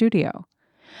Fox Studio.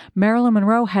 Marilyn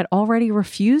Monroe had already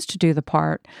refused to do the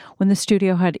part when the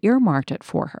studio had earmarked it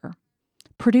for her.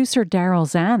 Producer Darryl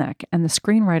Zanuck and the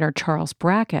screenwriter Charles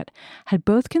Brackett had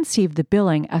both conceived the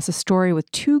billing as a story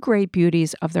with 2 great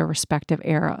beauties of their respective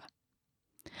era.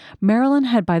 Marilyn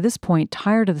had by this point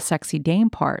tired of the sexy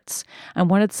dame parts and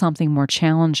wanted something more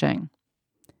challenging.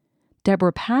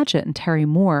 Deborah Paget and Terry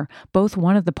Moore both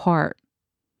wanted the part.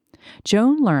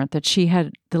 Joan learned that she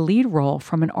had the lead role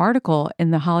from an article in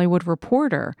The Hollywood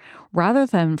Reporter rather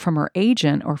than from her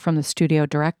agent or from the studio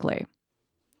directly.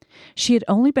 She had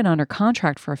only been under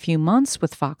contract for a few months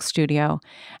with Fox Studio,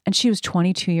 and she was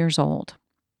 22 years old.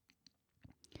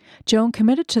 Joan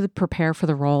committed to prepare for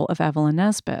the role of Evelyn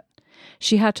Nesbit.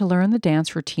 She had to learn the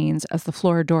dance routines as the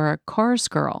Florodora Cars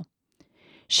girl.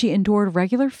 She endured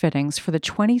regular fittings for the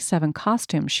 27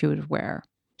 costumes she would wear.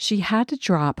 She had to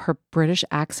drop her British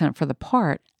accent for the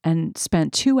part and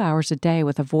spent 2 hours a day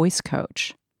with a voice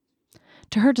coach.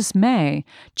 To her dismay,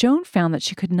 Joan found that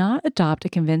she could not adopt a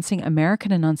convincing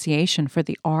American enunciation for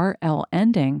the RL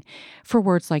ending for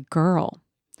words like girl.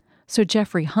 So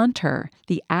Jeffrey Hunter,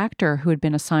 the actor who had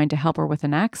been assigned to help her with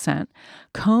an accent,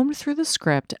 combed through the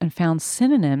script and found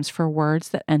synonyms for words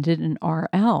that ended in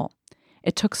RL.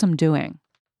 It took some doing.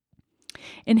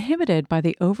 Inhibited by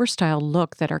the overstyled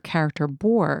look that her character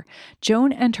bore,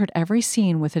 Joan entered every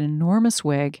scene with an enormous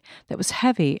wig that was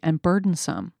heavy and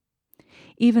burdensome.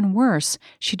 Even worse,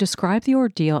 she described the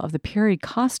ordeal of the period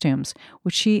costumes,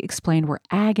 which she explained were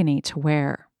agony to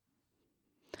wear.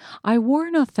 "I wore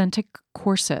an authentic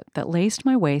corset that laced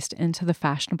my waist into the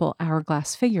fashionable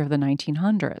hourglass figure of the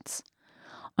 1900s.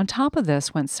 On top of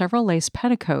this went several lace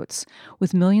petticoats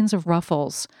with millions of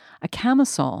ruffles, a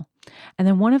camisole, and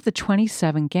then one of the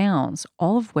 27 gowns,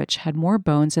 all of which had more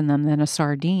bones in them than a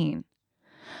sardine.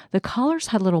 The collars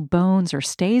had little bones or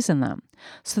stays in them,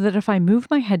 so that if I moved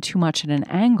my head too much at an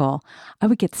angle, I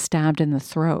would get stabbed in the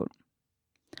throat.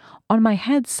 On my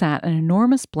head sat an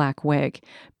enormous black wig,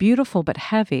 beautiful but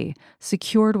heavy,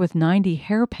 secured with 90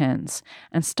 hairpins,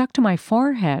 and stuck to my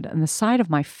forehead and the side of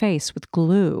my face with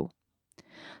glue.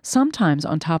 Sometimes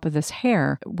on top of this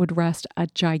hair would rest a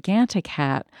gigantic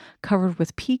hat covered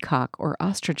with peacock or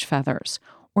ostrich feathers,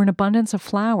 or an abundance of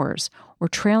flowers, or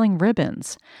trailing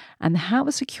ribbons, and the hat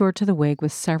was secured to the wig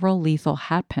with several lethal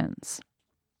hat pins.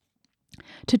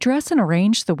 To dress and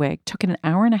arrange the wig took an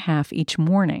hour and a half each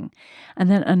morning, and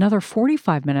then another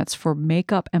 45 minutes for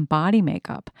makeup and body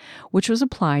makeup, which was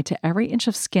applied to every inch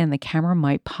of skin the camera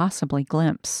might possibly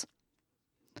glimpse.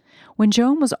 When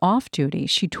Joan was off duty,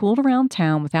 she tooled around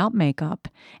town without makeup,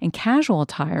 in casual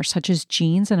attire such as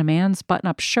jeans and a man's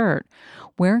button-up shirt,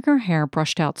 wearing her hair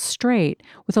brushed out straight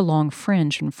with a long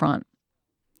fringe in front.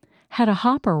 Hedda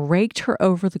Hopper raked her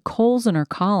over the coals in her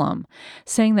column,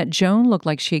 saying that Joan looked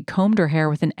like she had combed her hair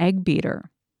with an egg beater.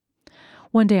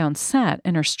 One day on set,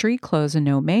 in her street clothes and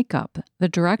no makeup, the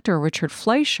director, Richard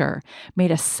Fleischer, made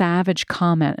a savage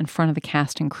comment in front of the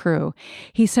cast and crew.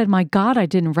 He said, "My God, I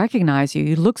didn't recognize you.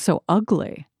 You look so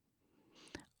ugly."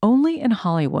 Only in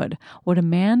Hollywood would a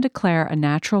man declare a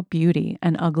natural beauty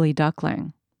an ugly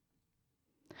duckling.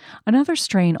 Another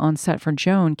strain on set for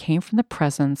Joan came from the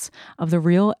presence of the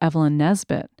real Evelyn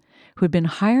Nesbit, who had been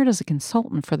hired as a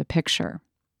consultant for the picture.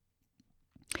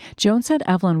 Joan said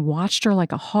Evelyn watched her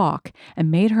like a hawk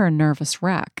and made her a nervous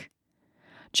wreck.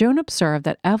 Joan observed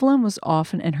that Evelyn was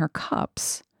often in her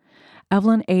cups.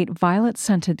 Evelyn ate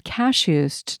violet-scented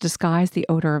cashews to disguise the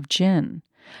odor of gin.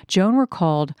 Joan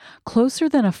recalled, "Closer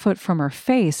than a foot from her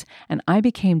face, and I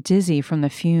became dizzy from the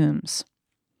fumes."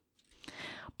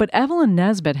 But Evelyn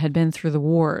Nesbit had been through the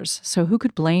wars, so who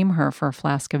could blame her for a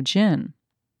flask of gin?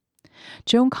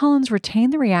 Joan Collins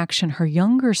retained the reaction her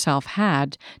younger self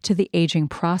had to the aging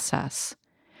process.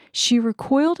 She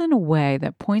recoiled in a way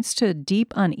that points to a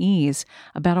deep unease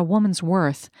about a woman's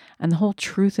worth and the whole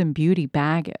truth and beauty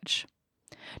baggage.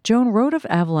 Joan wrote of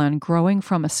Evelyn growing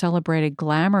from a celebrated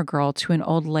glamour girl to an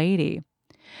old lady.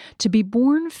 To be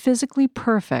born physically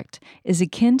perfect is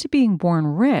akin to being born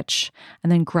rich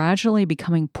and then gradually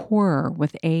becoming poorer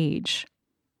with age.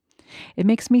 It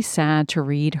makes me sad to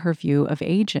read her view of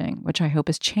aging, which I hope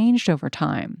has changed over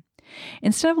time.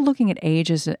 Instead of looking at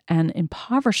age as an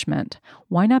impoverishment,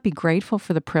 why not be grateful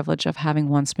for the privilege of having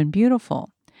once been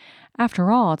beautiful?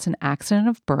 After all, it's an accident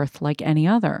of birth like any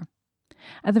other.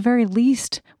 At the very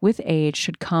least, with age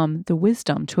should come the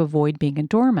wisdom to avoid being a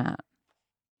doormat.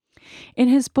 In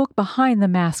his book Behind the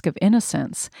Mask of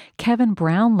Innocence, Kevin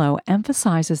Brownlow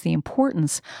emphasizes the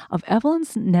importance of Evelyn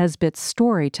Nesbit's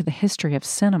story to the history of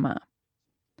cinema.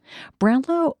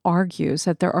 Brownlow argues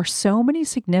that there are so many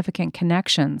significant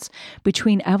connections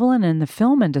between Evelyn and the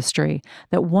film industry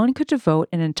that one could devote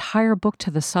an entire book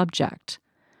to the subject.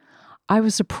 I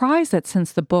was surprised that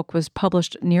since the book was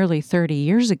published nearly 30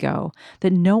 years ago,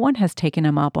 that no one has taken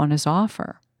him up on his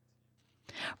offer.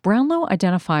 Brownlow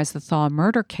identifies the Thaw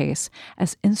murder case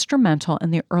as instrumental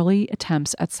in the early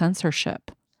attempts at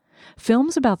censorship.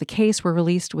 Films about the case were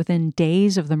released within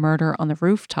days of the murder on the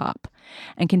rooftop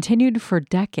and continued for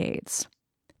decades.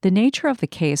 The nature of the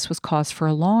case was cause for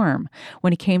alarm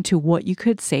when it came to what you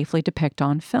could safely depict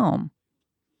on film.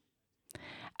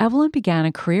 Evelyn began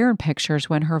a career in pictures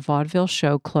when her vaudeville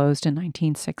show closed in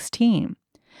 1916.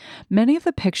 Many of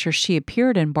the pictures she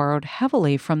appeared in borrowed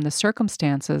heavily from the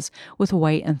circumstances with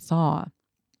White and Thaw.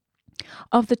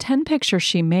 Of the 10 pictures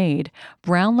she made,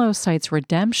 Brownlow cites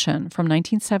Redemption from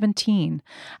 1917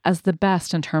 as the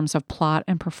best in terms of plot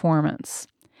and performance.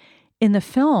 In the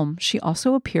film, she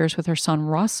also appears with her son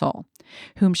Russell,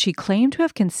 whom she claimed to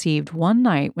have conceived one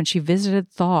night when she visited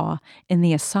Thaw in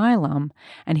the asylum,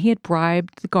 and he had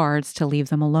bribed the guards to leave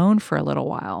them alone for a little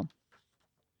while.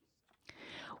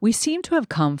 We seem to have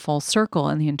come full circle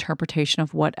in the interpretation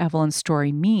of what Evelyn's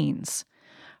story means.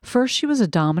 First, she was a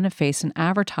dominant face in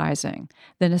advertising,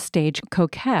 then a stage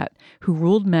coquette who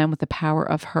ruled men with the power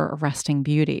of her arresting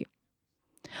beauty.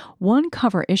 One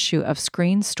cover issue of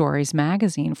Screen Stories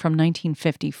magazine from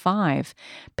 1955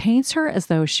 paints her as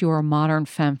though she were a modern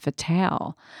femme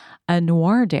fatale, a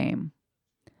noir dame.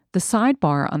 The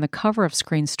sidebar on the cover of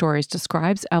Screen Stories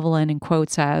describes Evelyn in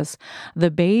quotes as the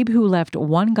babe who left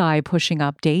one guy pushing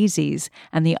up daisies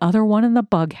and the other one in the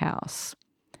bug house.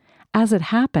 As it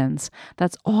happens,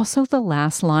 that's also the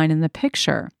last line in the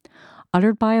picture,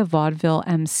 uttered by a vaudeville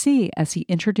MC as he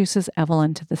introduces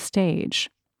Evelyn to the stage.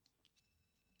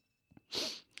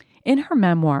 In her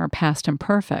memoir, Past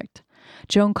Imperfect,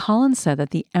 Joan Collins said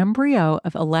that the embryo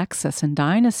of Alexis in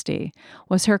Dynasty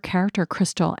was her character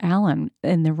Crystal Allen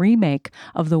in the remake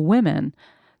of The Women,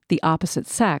 The Opposite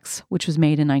Sex, which was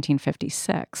made in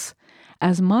 1956.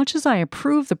 As much as I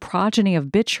approve the progeny of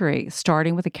bitchery,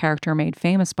 starting with a character made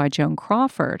famous by Joan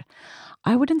Crawford,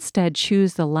 I would instead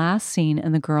choose the last scene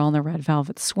in The Girl in the Red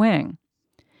Velvet Swing.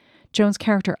 Joan's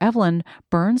character Evelyn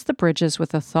burns the bridges with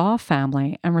the Thaw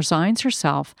family and resigns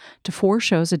herself to 4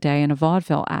 shows a day in a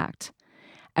vaudeville act.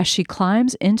 As she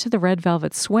climbs into the red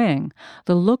velvet swing,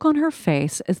 the look on her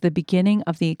face is the beginning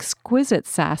of the exquisite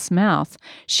sass mouth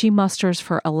she musters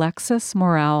for Alexis,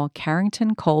 Morel,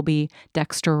 Carrington, Colby,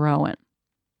 Dexter Rowan.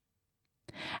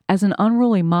 As an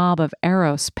unruly mob of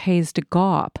Eros pays to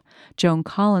gawp, Joan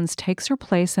Collins takes her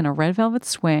place in a red velvet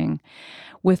swing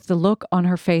with the look on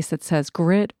her face that says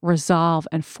grit, resolve,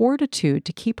 and fortitude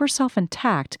to keep herself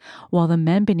intact while the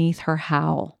men beneath her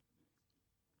howl.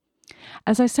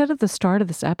 As I said at the start of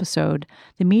this episode,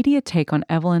 the media take on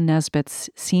Evelyn Nesbit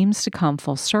seems to come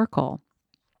full circle.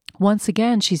 Once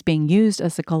again, she's being used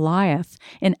as a Goliath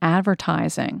in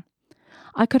advertising.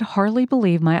 I could hardly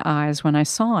believe my eyes when I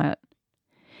saw it.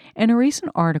 In a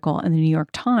recent article in the New York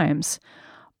Times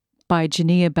by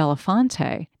Jania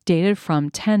Belafonte, dated from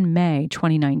 10 May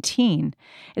 2019,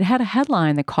 it had a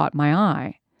headline that caught my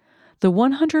eye. The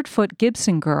 100-foot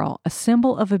Gibson girl, a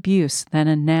symbol of abuse then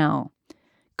and now.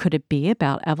 Could it be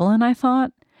about Evelyn, I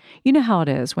thought? You know how it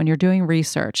is when you're doing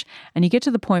research and you get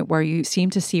to the point where you seem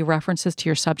to see references to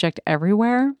your subject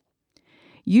everywhere?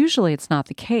 Usually it's not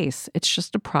the case. It's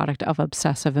just a product of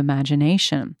obsessive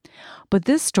imagination. But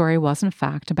this story was in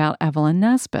fact about Evelyn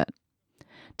Nesbit.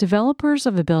 Developers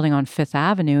of a building on Fifth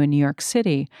Avenue in New York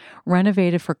City,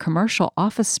 renovated for commercial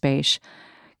office space,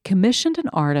 commissioned an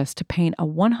artist to paint a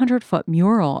 100-foot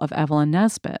mural of Evelyn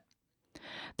Nesbit.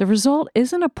 The result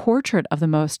isn't a portrait of the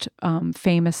most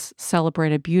famous,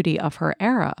 celebrated beauty of her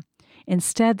era.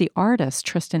 Instead, the artist,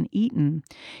 Tristan Eaton,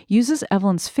 uses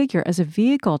Evelyn's figure as a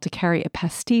vehicle to carry a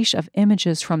pastiche of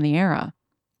images from the era.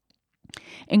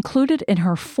 Included in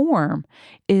her form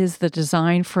is the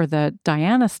design for the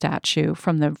Diana statue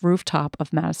from the rooftop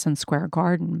of Madison Square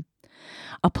Garden,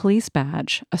 a police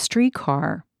badge, a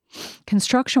streetcar,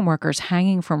 construction workers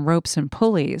hanging from ropes and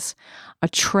pulleys, a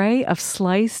tray of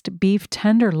sliced beef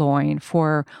tenderloin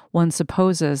for, one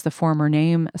supposes, the former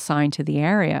name assigned to the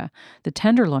area, the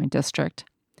Tenderloin District,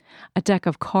 a deck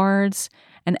of cards,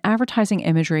 and advertising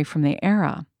imagery from the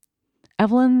era.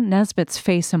 Evelyn Nesbit's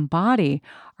face and body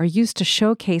are used to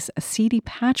showcase a seedy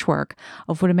patchwork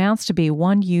of what amounts to be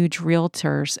one huge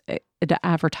realtor's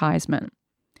advertisement.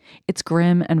 It's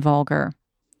grim and vulgar.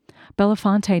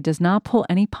 Belafonte does not pull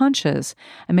any punches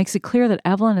and makes it clear that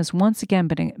Evelyn has once again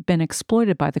been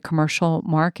exploited by the commercial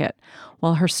market,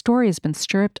 while her story has been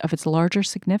stripped of its larger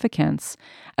significance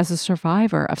as a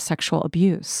survivor of sexual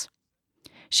abuse.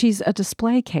 She's a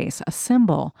display case, a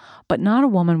symbol, but not a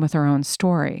woman with her own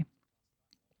story.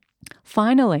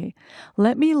 Finally,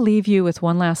 let me leave you with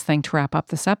one last thing to wrap up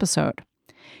this episode.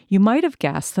 You might have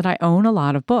guessed that I own a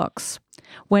lot of books.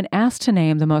 When asked to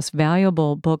name the most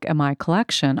valuable book in my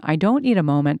collection, I don't need a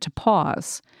moment to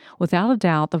pause. Without a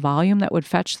doubt, the volume that would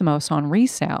fetch the most on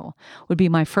resale would be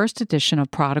my first edition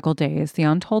of Prodigal Days, The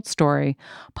Untold Story,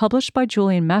 published by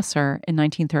Julian Messer in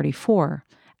 1934,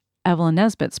 Evelyn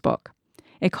Nesbit's book.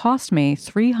 It cost me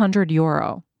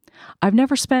 €300. I've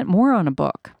never spent more on a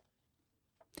book.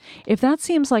 If that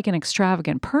seems like an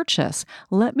extravagant purchase,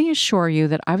 let me assure you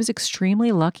that I was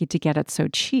extremely lucky to get it so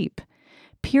cheap.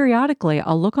 Periodically,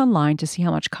 I'll look online to see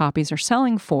how much copies are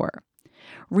selling for.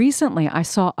 Recently, I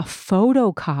saw a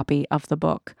photocopy of the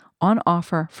book on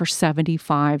offer for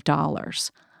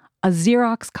 $75. A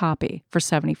Xerox copy for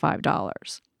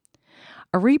 $75.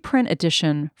 A reprint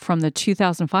edition from the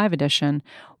 2005 edition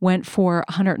went for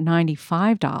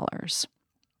 $195.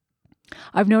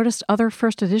 I've noticed other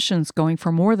first editions going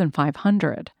for more than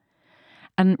 $500.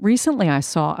 And recently I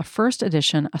saw a first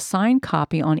edition, a signed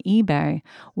copy on eBay,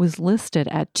 was listed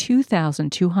at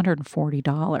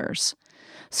 $2,240.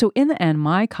 So in the end,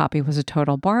 my copy was a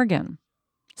total bargain.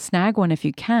 Snag one if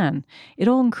you can.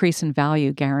 It'll increase in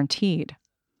value guaranteed.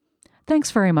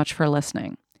 Thanks very much for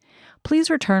listening. Please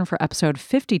return for episode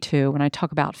 52 when I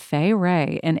talk about Fay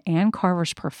Wray in Anne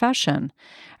Carver's Profession,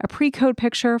 a pre-code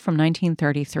picture from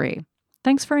 1933.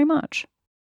 Thanks very much.